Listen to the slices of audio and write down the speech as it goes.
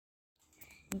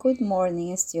Good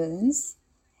morning, students.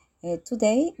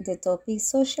 Today, the topic is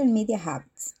social media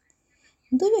habits.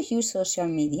 Do you use social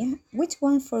media? Which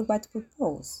one for what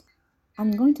purpose?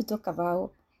 I'm going to talk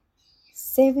about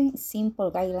 7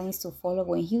 simple guidelines to follow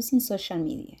when using social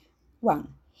media. 1.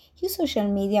 Use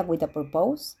social media with a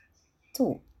purpose.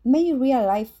 2. Make real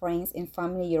life friends and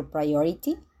family your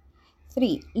priority.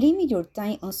 3. Limit your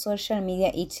time on social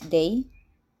media each day.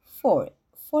 4.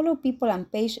 Follow people and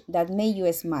pages that make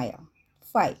you smile.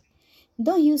 5.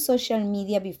 Don't use social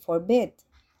media before bed.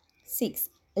 6.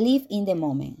 Live in the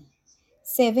moment.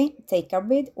 7. Take a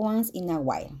break once in a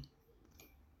while.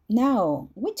 Now,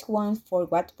 which one for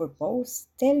what purpose?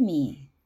 Tell me.